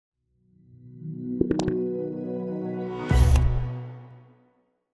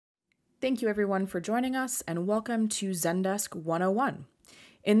Thank you everyone for joining us, and welcome to Zendesk 101.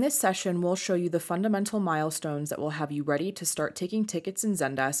 In this session, we'll show you the fundamental milestones that will have you ready to start taking tickets in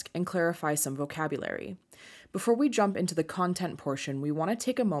Zendesk and clarify some vocabulary. Before we jump into the content portion, we want to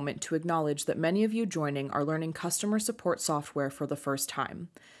take a moment to acknowledge that many of you joining are learning customer support software for the first time.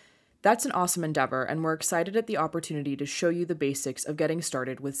 That's an awesome endeavor, and we're excited at the opportunity to show you the basics of getting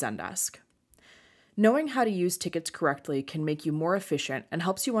started with Zendesk. Knowing how to use tickets correctly can make you more efficient and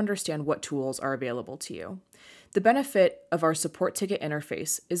helps you understand what tools are available to you. The benefit of our support ticket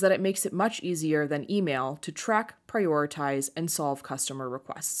interface is that it makes it much easier than email to track, prioritize, and solve customer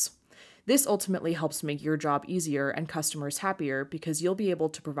requests. This ultimately helps make your job easier and customers happier because you'll be able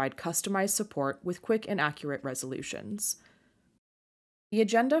to provide customized support with quick and accurate resolutions. The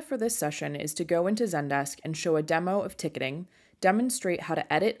agenda for this session is to go into Zendesk and show a demo of ticketing, demonstrate how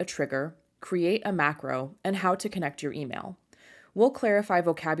to edit a trigger, create a macro, and how to connect your email. We'll clarify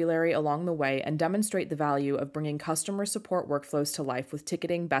vocabulary along the way and demonstrate the value of bringing customer support workflows to life with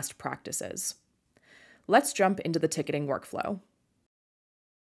ticketing best practices. Let's jump into the ticketing workflow.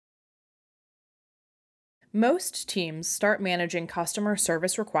 Most teams start managing customer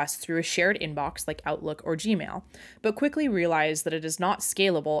service requests through a shared inbox like Outlook or Gmail, but quickly realize that it is not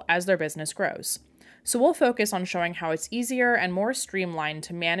scalable as their business grows. So we'll focus on showing how it's easier and more streamlined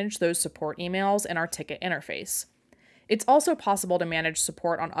to manage those support emails in our ticket interface. It's also possible to manage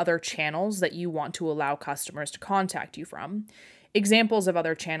support on other channels that you want to allow customers to contact you from. Examples of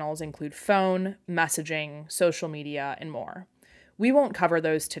other channels include phone, messaging, social media, and more. We won't cover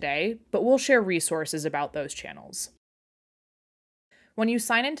those today, but we'll share resources about those channels. When you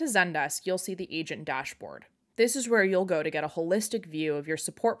sign into Zendesk, you'll see the agent dashboard. This is where you'll go to get a holistic view of your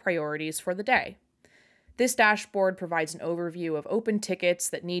support priorities for the day. This dashboard provides an overview of open tickets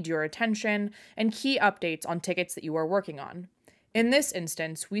that need your attention and key updates on tickets that you are working on. In this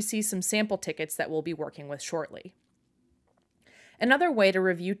instance, we see some sample tickets that we'll be working with shortly. Another way to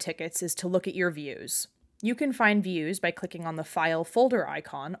review tickets is to look at your views. You can find views by clicking on the file folder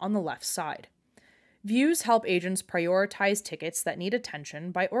icon on the left side. Views help agents prioritize tickets that need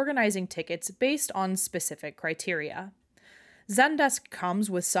attention by organizing tickets based on specific criteria. Zendesk comes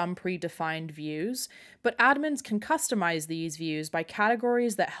with some predefined views, but admins can customize these views by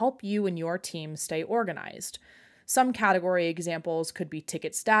categories that help you and your team stay organized. Some category examples could be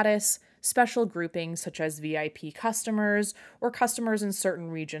ticket status, special groupings such as VIP customers, or customers in certain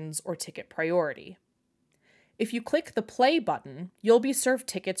regions, or ticket priority. If you click the play button, you'll be served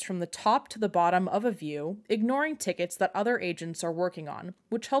tickets from the top to the bottom of a view, ignoring tickets that other agents are working on,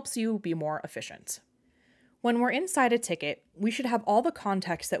 which helps you be more efficient. When we're inside a ticket, we should have all the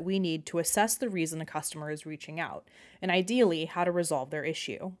context that we need to assess the reason a customer is reaching out, and ideally how to resolve their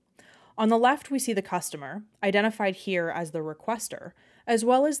issue. On the left, we see the customer, identified here as the requester, as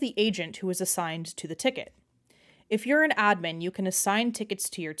well as the agent who is assigned to the ticket. If you're an admin, you can assign tickets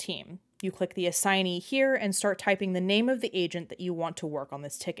to your team. You click the assignee here and start typing the name of the agent that you want to work on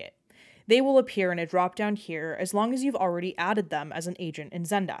this ticket. They will appear in a drop-down here as long as you've already added them as an agent in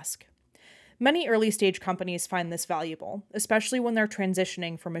Zendesk. Many early-stage companies find this valuable, especially when they're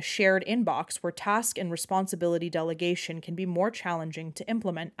transitioning from a shared inbox where task and responsibility delegation can be more challenging to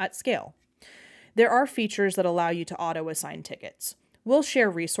implement at scale. There are features that allow you to auto-assign tickets. We'll share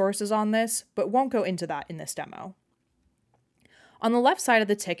resources on this, but won't go into that in this demo. On the left side of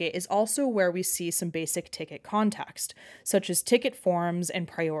the ticket is also where we see some basic ticket context, such as ticket forms and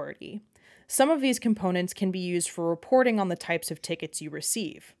priority. Some of these components can be used for reporting on the types of tickets you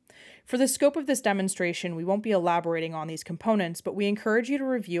receive. For the scope of this demonstration, we won't be elaborating on these components, but we encourage you to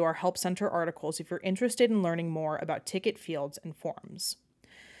review our Help Center articles if you're interested in learning more about ticket fields and forms.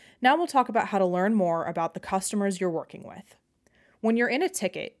 Now we'll talk about how to learn more about the customers you're working with. When you're in a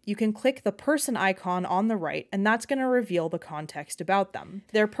ticket, you can click the person icon on the right, and that's going to reveal the context about them,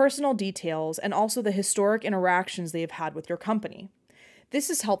 their personal details, and also the historic interactions they have had with your company. This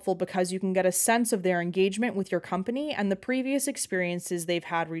is helpful because you can get a sense of their engagement with your company and the previous experiences they've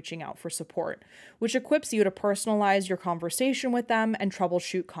had reaching out for support, which equips you to personalize your conversation with them and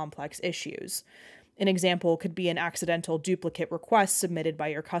troubleshoot complex issues. An example could be an accidental duplicate request submitted by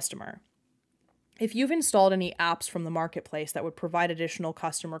your customer. If you've installed any apps from the marketplace that would provide additional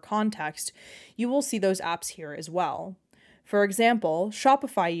customer context, you will see those apps here as well. For example,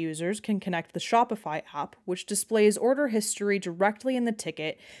 Shopify users can connect the Shopify app, which displays order history directly in the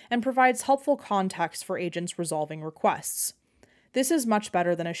ticket and provides helpful context for agents resolving requests. This is much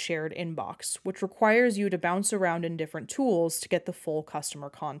better than a shared inbox, which requires you to bounce around in different tools to get the full customer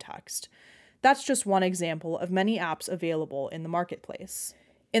context. That's just one example of many apps available in the marketplace.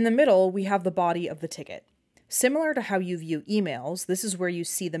 In the middle, we have the body of the ticket. Similar to how you view emails, this is where you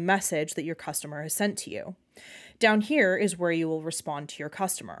see the message that your customer has sent to you. Down here is where you will respond to your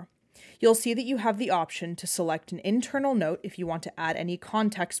customer. You'll see that you have the option to select an internal note if you want to add any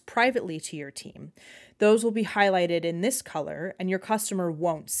context privately to your team. Those will be highlighted in this color, and your customer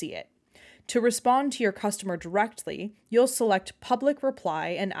won't see it. To respond to your customer directly, you'll select Public Reply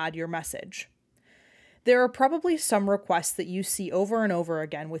and add your message. There are probably some requests that you see over and over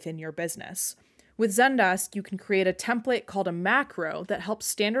again within your business. With Zendesk, you can create a template called a macro that helps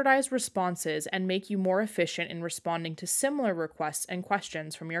standardize responses and make you more efficient in responding to similar requests and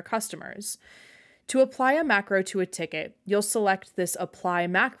questions from your customers. To apply a macro to a ticket, you'll select this Apply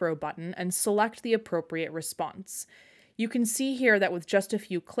Macro button and select the appropriate response. You can see here that with just a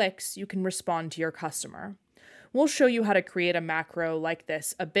few clicks, you can respond to your customer. We'll show you how to create a macro like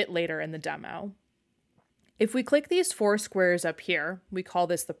this a bit later in the demo. If we click these 4 squares up here, we call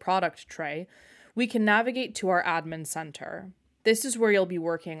this the product tray, we can navigate to our admin center. This is where you'll be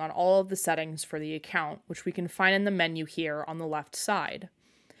working on all of the settings for the account, which we can find in the menu here on the left side.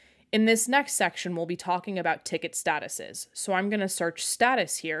 In this next section, we'll be talking about ticket statuses, so I'm going to search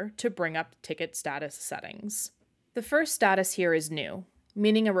status here to bring up ticket status settings. The first status here is new,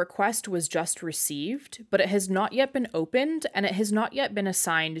 meaning a request was just received, but it has not yet been opened and it has not yet been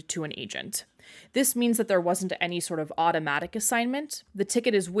assigned to an agent. This means that there wasn't any sort of automatic assignment. The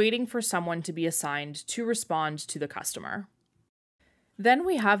ticket is waiting for someone to be assigned to respond to the customer. Then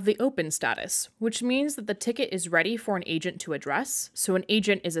we have the open status, which means that the ticket is ready for an agent to address, so an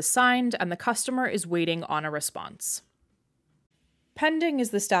agent is assigned and the customer is waiting on a response. Pending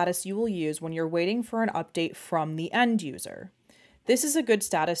is the status you will use when you're waiting for an update from the end user. This is a good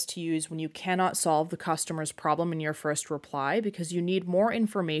status to use when you cannot solve the customer's problem in your first reply because you need more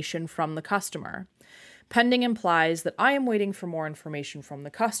information from the customer. Pending implies that I am waiting for more information from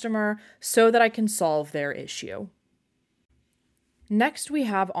the customer so that I can solve their issue. Next, we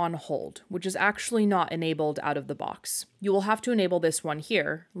have on hold, which is actually not enabled out of the box. You will have to enable this one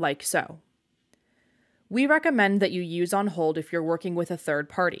here, like so. We recommend that you use on hold if you're working with a third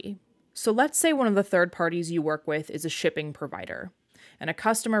party. So let's say one of the third parties you work with is a shipping provider, and a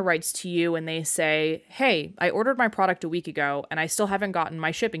customer writes to you and they say, "Hey, I ordered my product a week ago and I still haven't gotten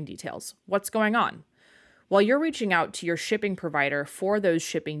my shipping details. What's going on?" While you're reaching out to your shipping provider for those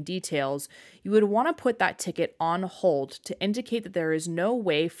shipping details, you would want to put that ticket on hold to indicate that there is no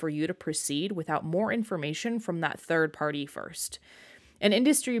way for you to proceed without more information from that third party first. An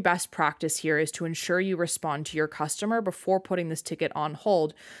industry best practice here is to ensure you respond to your customer before putting this ticket on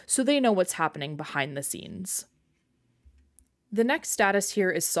hold so they know what's happening behind the scenes. The next status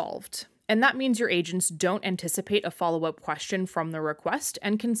here is solved, and that means your agents don't anticipate a follow-up question from the request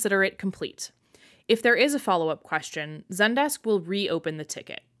and consider it complete. If there is a follow-up question, Zendesk will reopen the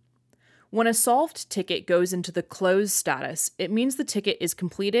ticket. When a solved ticket goes into the closed status, it means the ticket is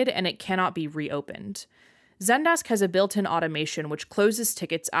completed and it cannot be reopened. Zendesk has a built-in automation which closes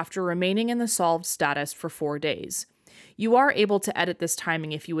tickets after remaining in the solved status for 4 days. You are able to edit this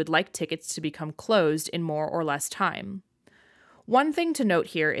timing if you would like tickets to become closed in more or less time. One thing to note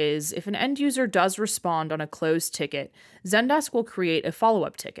here is, if an end user does respond on a closed ticket, Zendesk will create a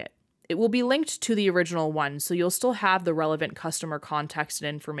follow-up ticket. It will be linked to the original one, so you'll still have the relevant customer context and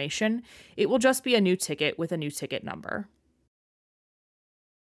information. It will just be a new ticket with a new ticket number.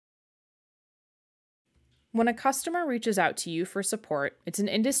 When a customer reaches out to you for support, it's an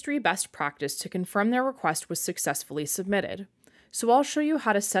industry best practice to confirm their request was successfully submitted. So I'll show you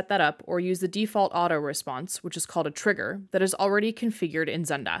how to set that up or use the default auto response, which is called a trigger, that is already configured in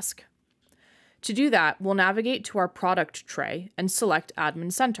Zendesk. To do that, we'll navigate to our product tray and select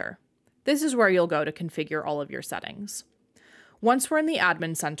Admin Center. This is where you'll go to configure all of your settings. Once we're in the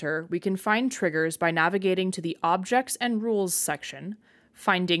Admin Center, we can find triggers by navigating to the Objects and Rules section,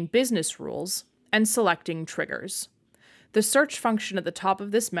 finding Business Rules, and selecting Triggers. The search function at the top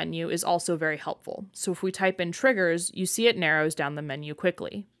of this menu is also very helpful, so if we type in triggers, you see it narrows down the menu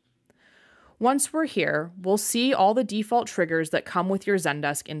quickly. Once we're here, we'll see all the default triggers that come with your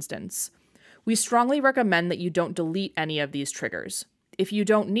Zendesk instance. We strongly recommend that you don't delete any of these triggers. If you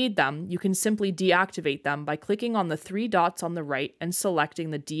don't need them, you can simply deactivate them by clicking on the 3 dots on the right and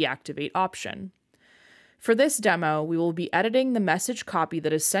selecting the deactivate option. For this demo, we will be editing the message copy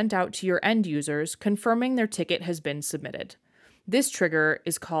that is sent out to your end users, confirming their ticket has been submitted. This trigger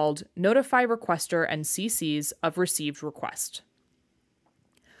is called Notify Requester and CCs of Received Request.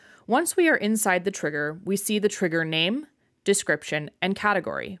 Once we are inside the trigger, we see the trigger name, description, and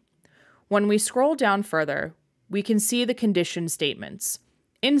category. When we scroll down further, we can see the condition statements.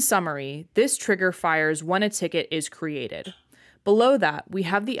 In summary, this trigger fires when a ticket is created. Below that, we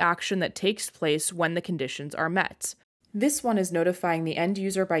have the action that takes place when the conditions are met. This one is notifying the end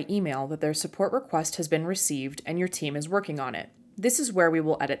user by email that their support request has been received and your team is working on it. This is where we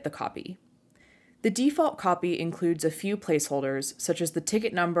will edit the copy. The default copy includes a few placeholders, such as the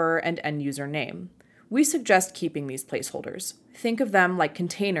ticket number and end user name. We suggest keeping these placeholders. Think of them like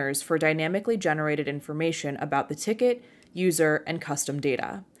containers for dynamically generated information about the ticket, user, and custom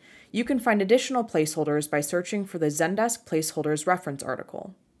data. You can find additional placeholders by searching for the Zendesk Placeholders reference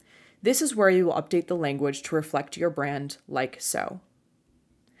article. This is where you will update the language to reflect your brand, like so.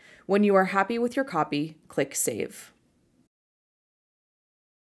 When you are happy with your copy, click Save.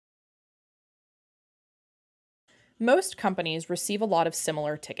 Most companies receive a lot of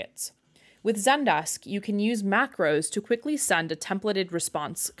similar tickets. With Zendesk, you can use macros to quickly send a templated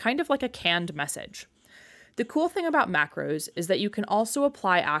response, kind of like a canned message. The cool thing about macros is that you can also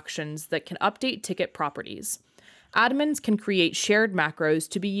apply actions that can update ticket properties. Admins can create shared macros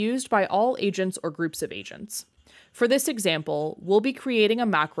to be used by all agents or groups of agents. For this example, we'll be creating a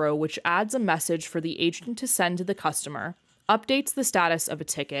macro which adds a message for the agent to send to the customer, updates the status of a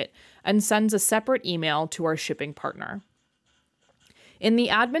ticket, and sends a separate email to our shipping partner. In the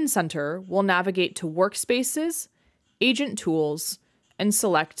Admin Center, we'll navigate to Workspaces, Agent Tools, and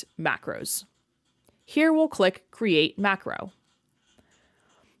select Macros. Here we'll click Create Macro.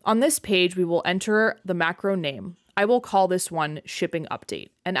 On this page, we will enter the macro name. I will call this one Shipping Update,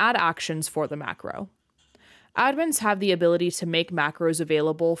 and add actions for the macro. Admins have the ability to make macros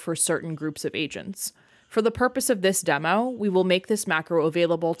available for certain groups of agents. For the purpose of this demo, we will make this macro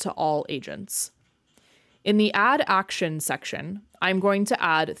available to all agents. In the Add Action section, I'm going to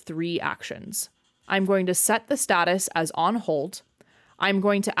add 3 actions. I'm going to set the status as on hold. I'm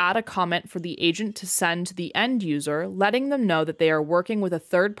going to add a comment for the agent to send to the end user, letting them know that they are working with a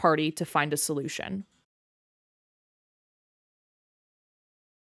third party to find a solution.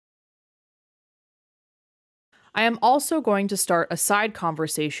 I am also going to start a side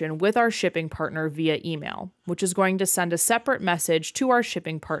conversation with our shipping partner via email, which is going to send a separate message to our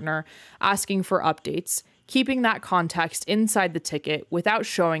shipping partner asking for updates, keeping that context inside the ticket without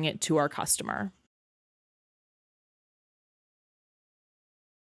showing it to our customer.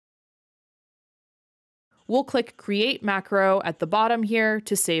 We'll click Create Macro at the bottom here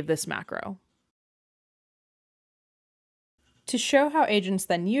to save this macro. To show how agents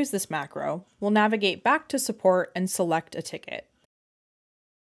then use this macro, we'll navigate back to Support and select a ticket.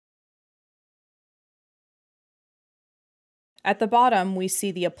 At the bottom, we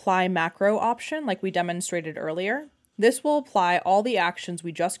see the Apply Macro option like we demonstrated earlier. This will apply all the actions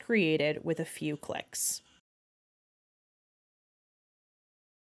we just created with a few clicks.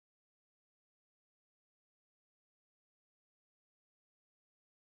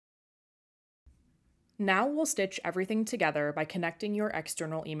 Now we'll stitch everything together by connecting your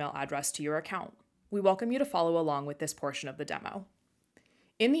external email address to your account. We welcome you to follow along with this portion of the demo.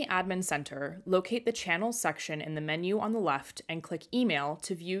 In the Admin Center, locate the Channels section in the menu on the left and click Email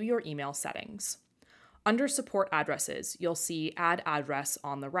to view your email settings. Under Support Addresses, you'll see Add Address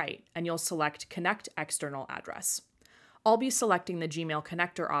on the right, and you'll select Connect External Address. I'll be selecting the Gmail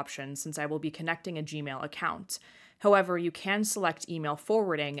connector option since I will be connecting a Gmail account. However, you can select email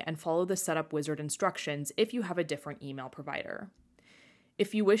forwarding and follow the setup wizard instructions if you have a different email provider.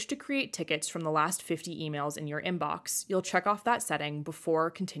 If you wish to create tickets from the last 50 emails in your inbox, you'll check off that setting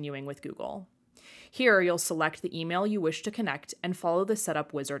before continuing with Google. Here, you'll select the email you wish to connect and follow the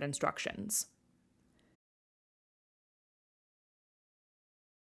setup wizard instructions.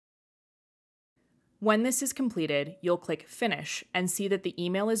 When this is completed, you'll click Finish and see that the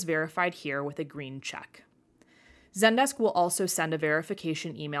email is verified here with a green check. Zendesk will also send a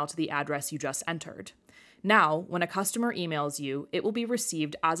verification email to the address you just entered. Now, when a customer emails you, it will be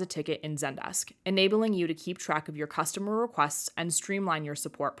received as a ticket in Zendesk, enabling you to keep track of your customer requests and streamline your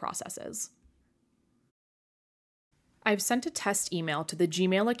support processes. I've sent a test email to the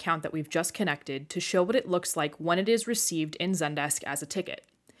Gmail account that we've just connected to show what it looks like when it is received in Zendesk as a ticket.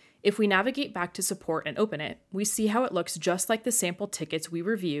 If we navigate back to support and open it, we see how it looks just like the sample tickets we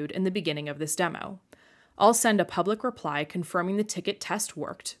reviewed in the beginning of this demo. I'll send a public reply confirming the ticket test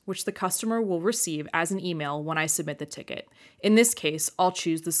worked, which the customer will receive as an email when I submit the ticket. In this case, I'll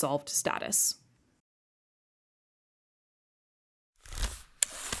choose the solved status.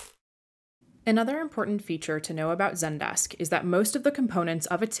 Another important feature to know about Zendesk is that most of the components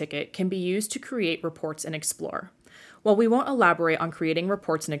of a ticket can be used to create reports in Explore. While we won't elaborate on creating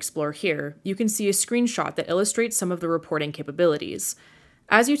reports in Explore here, you can see a screenshot that illustrates some of the reporting capabilities.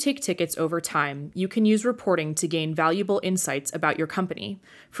 As you take tickets over time, you can use reporting to gain valuable insights about your company.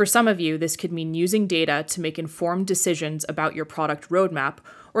 For some of you, this could mean using data to make informed decisions about your product roadmap,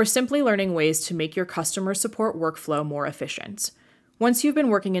 or simply learning ways to make your customer support workflow more efficient. Once you've been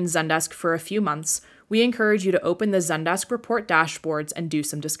working in Zendesk for a few months, we encourage you to open the Zendesk report dashboards and do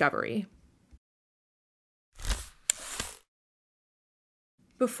some discovery.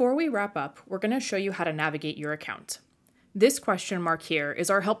 Before we wrap up, we're going to show you how to navigate your account. This question mark here is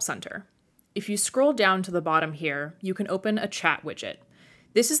our Help Center. If you scroll down to the bottom here, you can open a chat widget.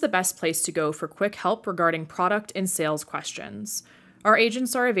 This is the best place to go for quick help regarding product and sales questions. Our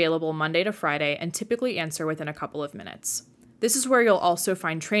agents are available Monday to Friday and typically answer within a couple of minutes. This is where you'll also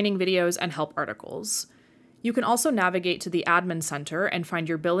find training videos and help articles. You can also navigate to the Admin Center and find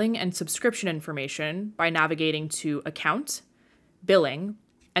your billing and subscription information by navigating to Account, Billing,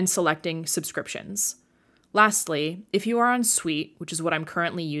 and selecting Subscriptions. Lastly, if you are on Suite, which is what I'm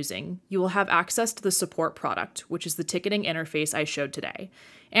currently using, you will have access to the support product, which is the ticketing interface I showed today,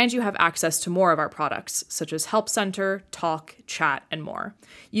 and you have access to more of our products, such as Help Center, Talk, Chat, and more.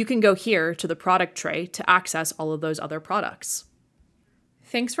 You can go here to the product tray to access all of those other products.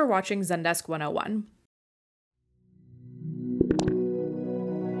 Thanks for watching Zendesk 101.